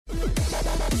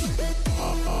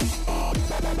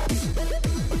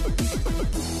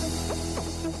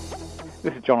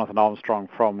This is Jonathan Armstrong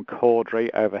from Caudry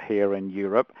over here in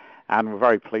Europe, and we're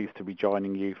very pleased to be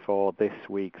joining you for this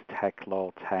week's Tech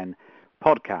Law 10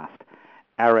 podcast.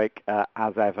 Eric,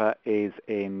 as ever, is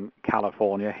in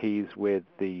California. He's with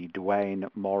the Duane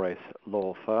Morris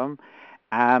law firm.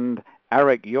 And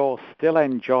Eric, you're still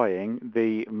enjoying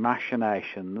the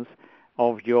machinations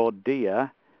of your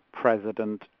dear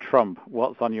President Trump.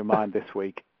 What's on your mind this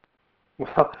week?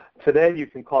 Well, today you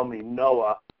can call me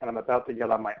Noah, and I'm about to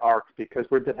get on my ark because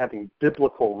we've been having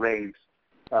biblical rains.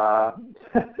 So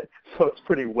it's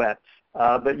pretty wet.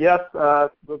 But yes, the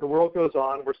world goes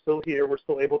on. We're still here. We're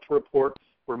still able to report.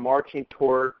 We're marching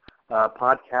toward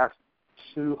podcast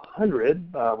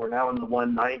 200. We're now in the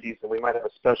 190s, and we might have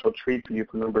a special treat for you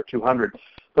for number 200.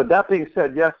 But that being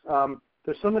said, yes,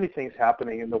 there's so many things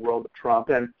happening in the world of Trump,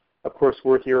 and of course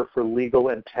we're here for legal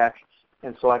and tech,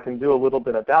 and so I can do a little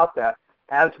bit about that.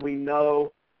 As we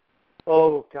know,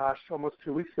 almost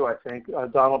 2 weeks ago, I think,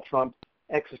 Donald Trump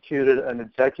executed an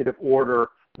executive order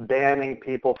banning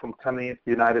people from coming into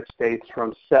the United States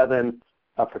from 7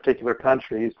 particular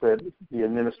countries that the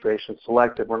administration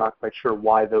selected. We're not quite sure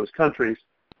why those countries,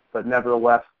 but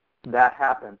nevertheless, that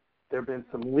happened. There have been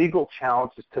some legal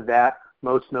challenges to that,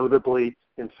 most notably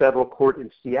in federal court in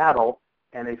Seattle,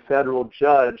 and a federal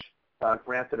judge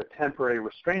granted a temporary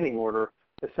restraining order,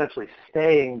 essentially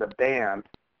staying the ban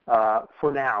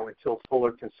for now until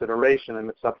fuller consideration, and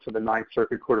it's up to the Ninth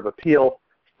Circuit Court of Appeal.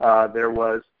 There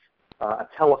was a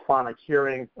telephonic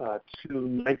hearing 2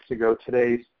 nights ago.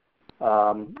 Today's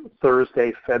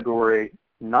Thursday, February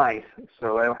 9th,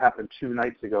 so it happened 2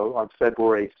 nights ago on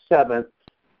February 7th,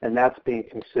 and that's being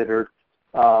considered.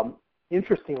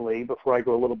 Interestingly, before I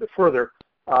go a little bit further,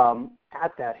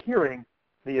 at that hearing,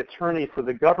 the attorney for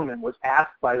the government was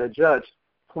asked by the judge,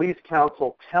 please,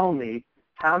 counsel, tell me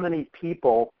how many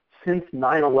people since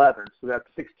 9/11, so that's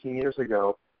 16 years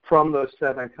ago, from those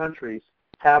 7 countries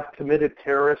have committed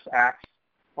terrorist acts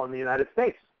on the United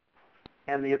States.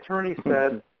 And the attorney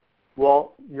said,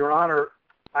 well, Your Honor,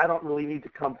 I don't really need to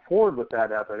come forward with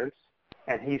that evidence.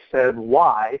 And he said,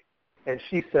 why? And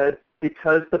she said,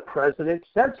 because the president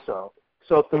said so.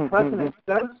 So if the president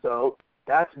said so,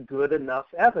 that's good enough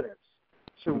evidence.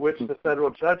 To which the federal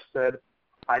judge said,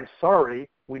 I'm sorry,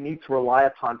 we need to rely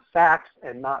upon facts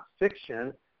and not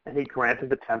fiction, and he granted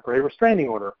the temporary restraining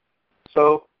order.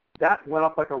 So that went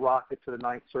up like a rocket to the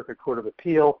Ninth Circuit Court of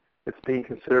Appeal. It's being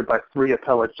considered by 3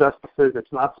 appellate justices.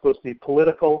 It's not supposed to be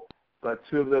political, but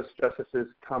 2 of those justices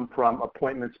come from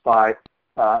appointments by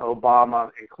Obama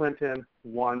and Clinton,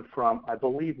 1 from, I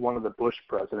believe, one of the Bush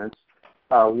presidents.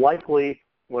 Likely,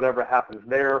 whatever happens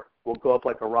there will go up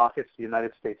like a rocket to the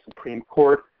United States Supreme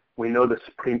Court. We know the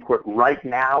Supreme Court right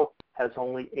now has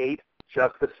only 8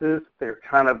 justices. They're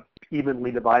kind of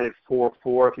evenly divided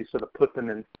 4-4 if you sort of put them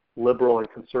in liberal and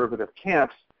conservative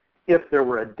camps. If there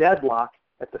were a deadlock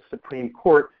at the Supreme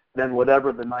Court, then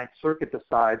whatever the Ninth Circuit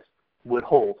decides would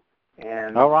hold.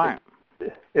 And all right.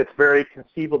 It's very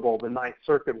conceivable the Ninth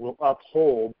Circuit will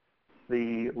uphold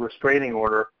the restraining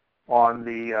order on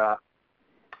the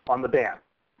ban.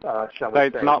 Shall we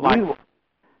say?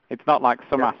 It's not like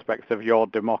some aspects of your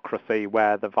democracy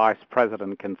where the vice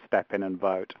president can step in and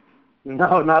vote.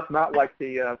 No, not like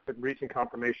the recent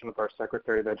confirmation of our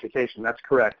Secretary of Education. That's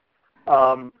correct.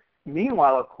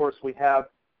 Meanwhile, of course, we have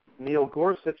Neil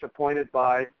Gorsuch appointed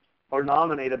by or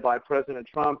nominated by President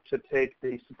Trump to take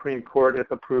the Supreme Court if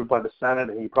approved by the Senate,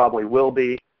 and he probably will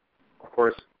be. Of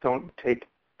course, don't take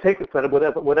the Senate.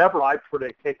 Whatever I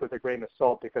predict, take with a grain of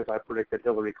salt, because I predicted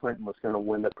Hillary Clinton was going to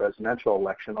win the presidential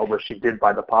election, although she did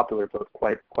by the popular vote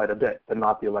quite a bit, but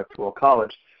not the Electoral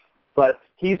College. But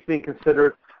he's being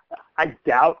considered. I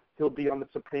doubt he'll be on the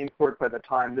Supreme Court by the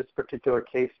time this particular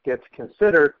case gets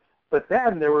considered. But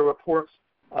then there were reports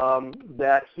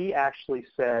that he actually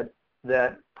said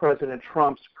that President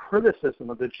Trump's criticism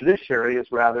of the judiciary is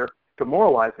rather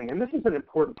demoralizing. And this is an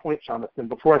important point, Jonathan,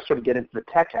 before I sort of get into the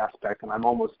tech aspect, and I'm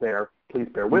almost there. Please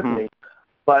bear with me.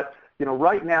 But,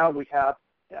 right now we have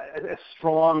a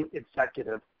strong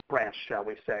executive branch, shall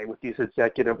we say, with these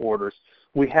executive orders.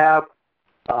 We have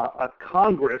a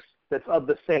Congress that's of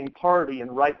the same party,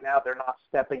 and right now they're not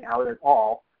stepping out at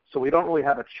all. So we don't really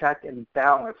have a check and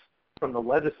balance from the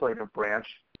legislative branch.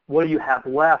 What do you have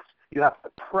left? You have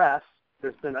the press.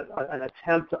 There's been an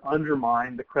attempt to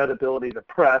undermine the credibility of the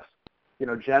press.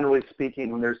 Generally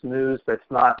speaking, when there's news that's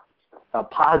not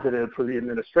positive for the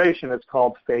administration, it's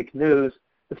called fake news.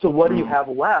 And so what do you have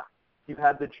left? You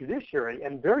have the judiciary,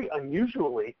 and very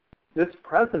unusually, this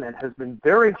president has been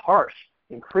very harsh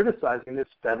in criticizing this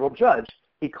federal judge.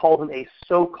 He called him a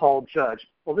so-called judge.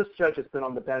 Well, this judge has been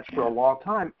on the bench for a long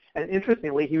time, and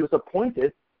interestingly, he was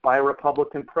appointed by a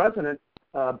Republican president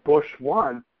Bush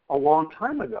won a long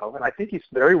time ago, and I think he's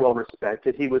very well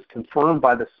respected. He was confirmed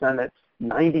by the Senate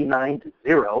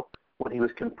 99-0 when he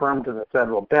was confirmed to the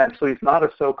federal bench, so he's not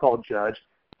a so-called judge.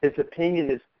 His opinion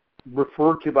is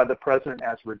referred to by the president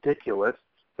as ridiculous.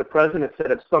 The president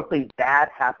said if something bad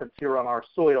happens here on our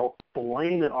soil,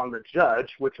 blame it on the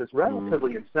judge, which is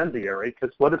relatively incendiary,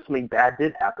 because what if something bad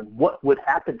did happen? What would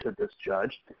happen to this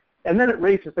judge? And then it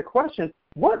raises the question,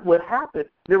 what would happen?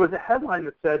 There was a headline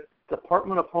that said,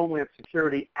 Department of Homeland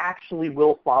Security actually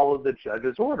will follow the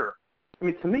judge's order. I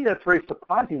mean, to me, that's very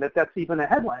surprising that that's even a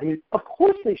headline. I mean, of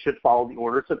course they should follow the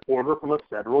order. It's an order from a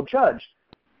federal judge.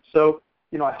 So,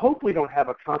 I hope we don't have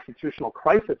a constitutional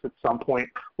crisis at some point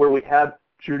where we have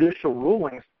judicial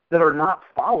rulings that are not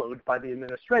followed by the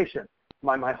administration.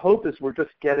 My hope is we're just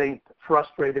getting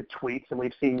frustrated tweets, and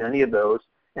we've seen many of those,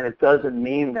 and it doesn't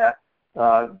mean that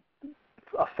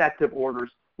effective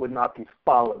orders would not be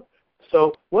followed.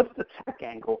 So what's the tech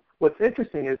angle? What's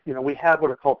interesting is, we have what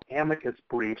are called amicus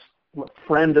briefs,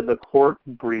 friend of the court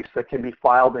briefs that can be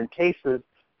filed in cases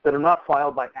that are not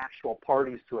filed by actual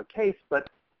parties to a case, but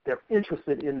they're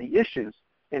interested in the issues.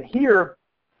 And here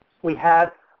we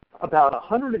had about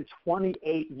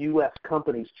 128 U.S.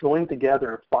 companies join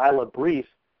together and file a brief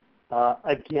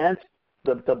against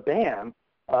the ban,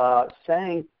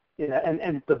 saying,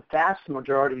 and the vast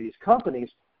majority of these companies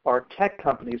are tech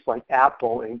companies like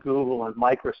Apple and Google and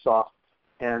Microsoft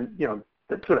and,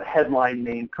 the sort of headline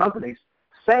name companies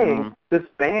saying this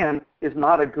ban is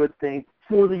not a good thing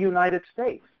for the United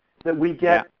States, that we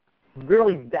get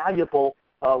really valuable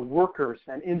workers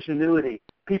and ingenuity,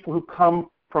 people who come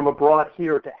from abroad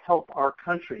here to help our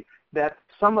country, that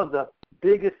some of the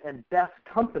biggest and best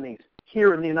companies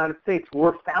here in the United States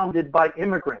were founded by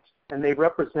immigrants, and they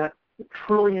represent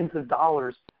trillions of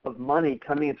dollars of money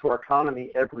coming into our economy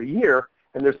every year,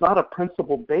 and there's not a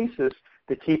principled basis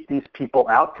to keep these people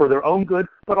out for their own good,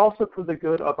 but also for the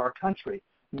good of our country.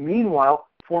 Meanwhile,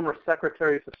 former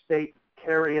Secretaries of State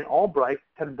Kerry and Albright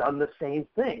have done the same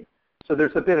thing. So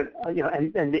there's a bit of,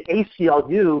 and the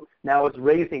ACLU now is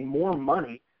raising more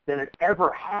money than it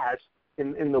ever has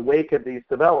in the wake of these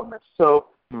developments. So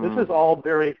this is all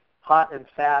very hot and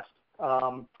fast,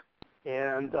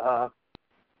 and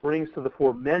brings to the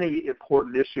fore many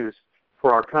important issues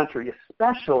for our country,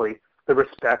 especially the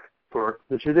respect for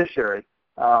the judiciary.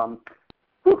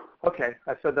 Okay,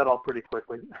 I said that all pretty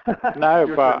quickly. No,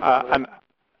 but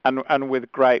and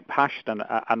with great passion,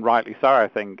 and rightly so, I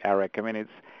think, Eric. I mean,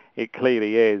 it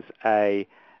clearly is it's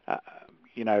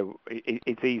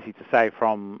easy to say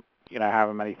from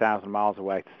however many thousand miles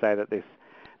away to say that this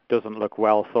doesn't look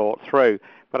well thought through.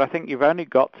 But I think you've only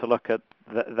got to look at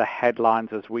the headlines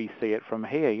as we see it from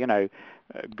here.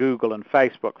 Google and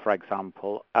Facebook, for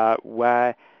example,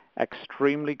 were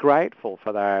extremely grateful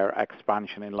for their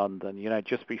expansion in London.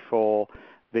 Just before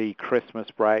the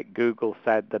Christmas break, Google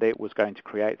said that it was going to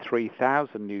create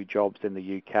 3,000 new jobs in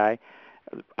the UK.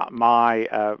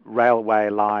 My railway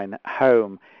line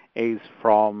home is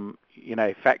from,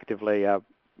 effectively,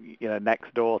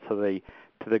 next door to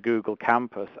the Google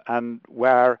campus, and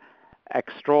we're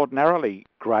extraordinarily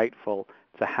grateful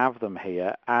to have them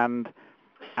here. And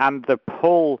the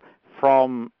pull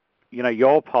from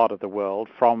your part of the world,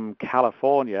 from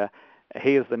California,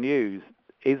 here's the news,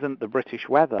 isn't the British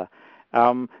weather.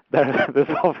 There's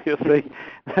obviously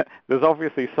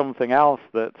something else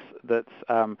that's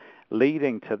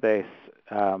leading to this.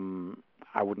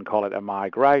 I wouldn't call it a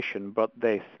migration, but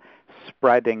this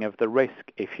spreading of the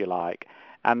risk, if you like.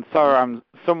 And so I'm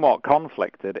somewhat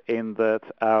conflicted in that,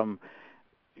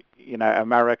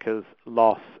 America's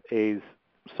loss is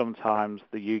sometimes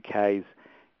the UK's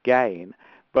gain.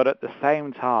 But at the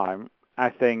same time, I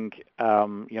think,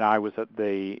 I was at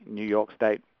the New York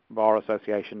State Bar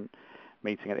Association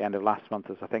meeting at the end of last month,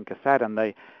 as I think I said,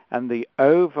 and the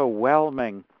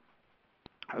overwhelming,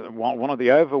 one of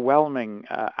the overwhelming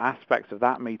aspects of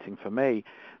that meeting for me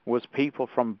was people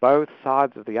from both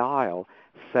sides of the aisle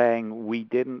saying we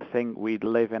didn't think we'd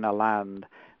live in a land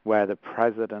where the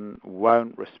president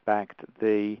won't respect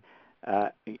the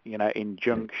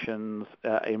injunctions,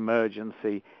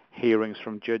 emergency hearings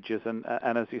from judges,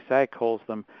 and as you say, calls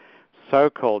them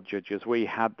so-called judges. We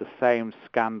had the same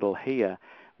scandal here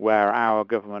where our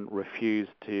government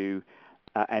refused to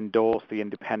endorse the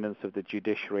independence of the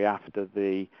judiciary after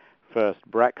the first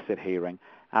Brexit hearing.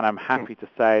 And I'm happy to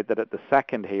say that at the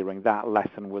second hearing, that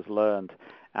lesson was learned,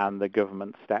 and the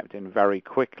government stepped in very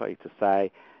quickly to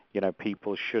say,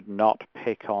 people should not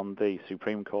pick on the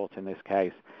Supreme Court in this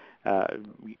case, and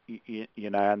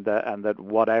that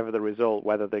whatever the result,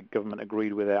 whether the government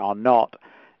agreed with it or not,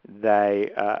 they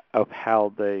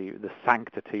upheld the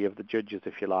sanctity of the judges,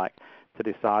 if you like. to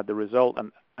decide the result.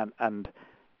 And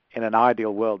in an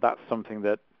ideal world, that's something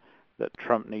that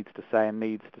Trump needs to say and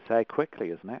needs to say quickly,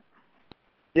 isn't it?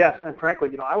 Yes, and frankly,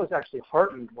 I was actually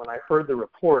heartened when I heard the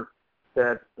report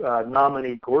that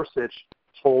nominee Gorsuch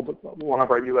told one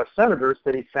of our U.S. senators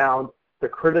that he found the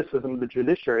criticism of the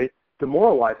judiciary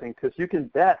demoralizing, because you can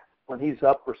bet when he's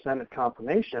up for Senate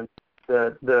confirmation,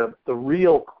 the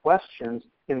real questions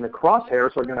in the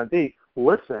crosshairs are going to be,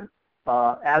 listen,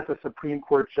 as a Supreme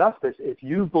Court justice, if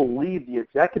you believe the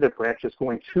executive branch is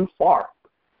going too far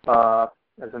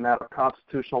as a matter of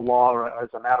constitutional law or as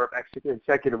a matter of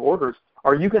executive orders,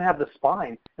 are you going to have the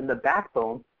spine and the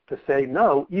backbone to say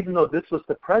no, even though this was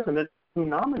the president who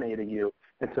nominated you?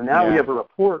 And so now we have a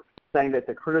report saying that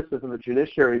the criticism of the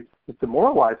judiciary is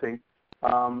demoralizing.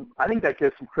 I think that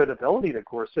gives some credibility to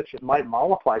Gorsuch. It might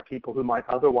mollify people who might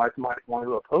otherwise might want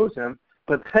to oppose him.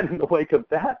 But then in the wake of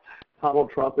that, Donald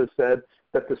Trump has said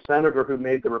that the senator who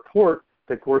made the report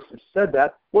that Gorsuch said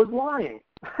that was lying.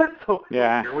 So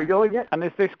here we go again. And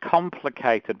is this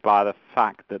complicated by the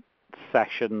fact that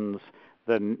Sessions,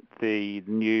 the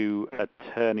new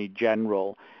Attorney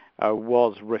General,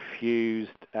 was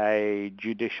refused a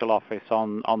judicial office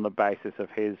on the basis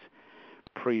of his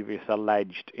previous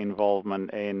alleged involvement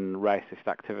in racist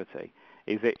activity?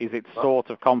 Is it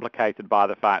sort of complicated by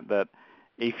the fact that,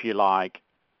 if you like,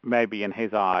 maybe in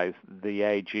his eyes, the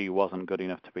AG wasn't good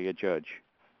enough to be a judge?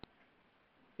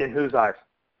 In whose eyes?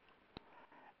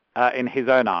 In his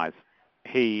own eyes.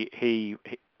 He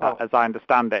as I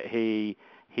understand it, he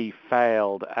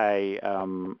failed a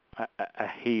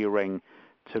hearing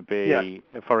to be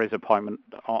for his appointment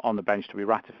on the bench to be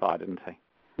ratified, didn't he?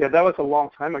 Yeah, that was a long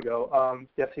time ago.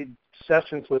 Yes,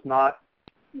 Sessions was not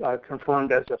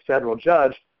confirmed as a federal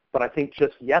judge, but I think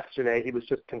just yesterday he was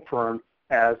just confirmed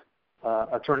as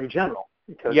Attorney General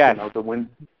because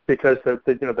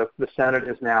the Senate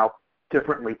is now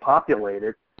differently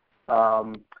populated.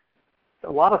 A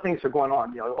lot of things are going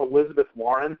on. Elizabeth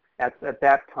Warren at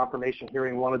that confirmation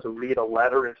hearing wanted to read a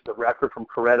letter into the record from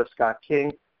Coretta Scott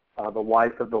King, the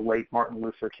wife of the late Martin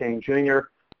Luther King Jr.,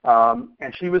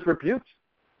 and she was rebuked.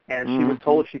 And she was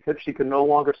told she could no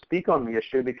longer speak on the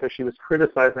issue because she was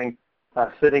criticizing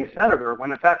a sitting senator,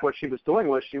 when in fact what she was doing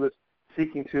was she was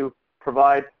seeking to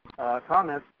provide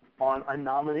comments on a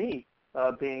nominee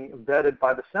being vetted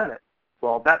by the Senate.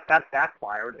 Well, that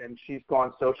backfired, and she's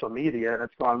gone social media, and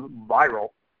it's gone viral,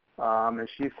 and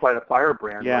she's quite a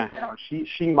firebrand right now.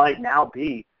 She might now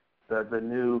be the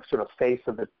new sort of face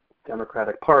of the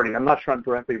Democratic Party. I'm not sure I'm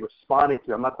directly responding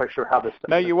to. I'm not quite sure how this.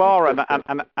 No, you are, and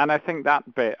I think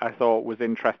that bit I thought was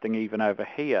interesting even over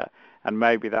here, and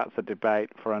maybe that's a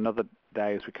debate for another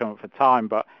day as we come up for time.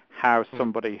 But how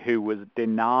somebody who was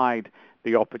denied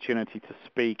the opportunity to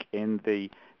speak in the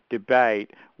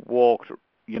debate walked,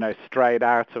 straight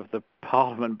out of the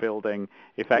Parliament building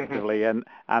effectively and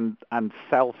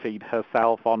selfied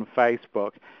herself on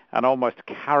Facebook and almost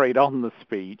carried on the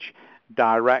speech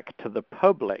direct to the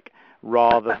public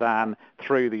rather than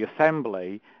through the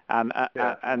assembly. And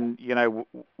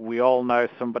we all know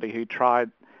somebody who tried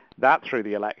that through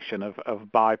the election of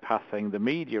bypassing the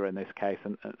media in this case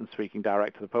and speaking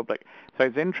direct to the public. So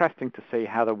it's interesting to see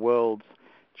how the world's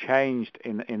changed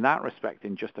in that respect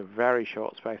in just a very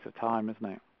short space of time, isn't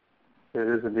it? It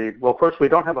is indeed. Well, of course, we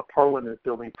don't have a Parliament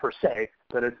building per se,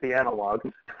 but it's the analog.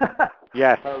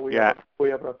 Yes. We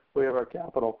have our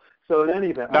Capitol. So in any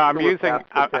event, no,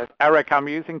 Eric, I'm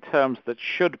using terms that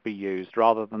should be used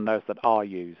rather than those that are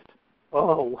used.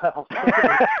 Oh well.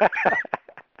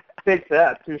 Take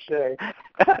that, touche.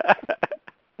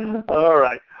 All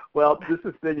right. Well, this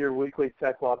has been your weekly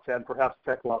Tech Law 10, perhaps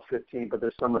Tech Law 15, but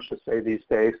there's so much to say these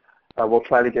days. We'll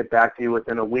try to get back to you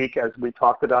within a week. As we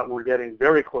talked about, we're getting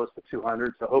very close to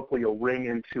 200, so hopefully you'll ring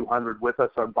in 200 with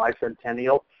us, our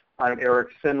bicentennial. I'm Eric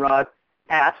Sinrod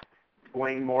at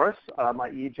Dwayne Morris. My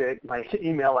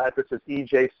email address is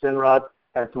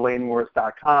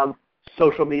ejsinrod@dwaynemorris.com.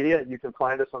 Social media, you can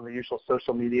find us on the usual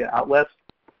social media outlets.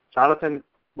 Jonathan,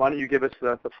 why don't you give us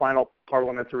the final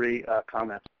parliamentary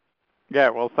comment? Yeah,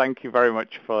 well, thank you very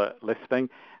much for listening.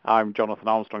 I'm Jonathan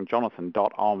Armstrong,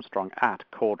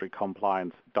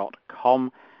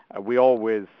 jonathan.armstrong@caudrycompliance.com. We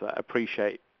always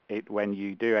appreciate it when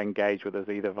you do engage with us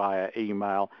either via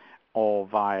email or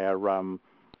via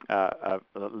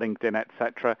LinkedIn,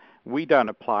 etc. We don't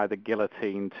apply the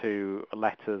guillotine to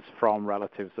letters from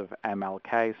relatives of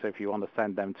MLK, so if you want to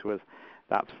send them to us,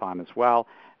 that's fine as well.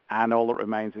 And all that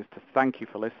remains is to thank you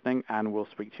for listening, and we'll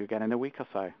speak to you again in a week or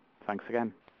so. Thanks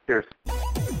again. Cheers.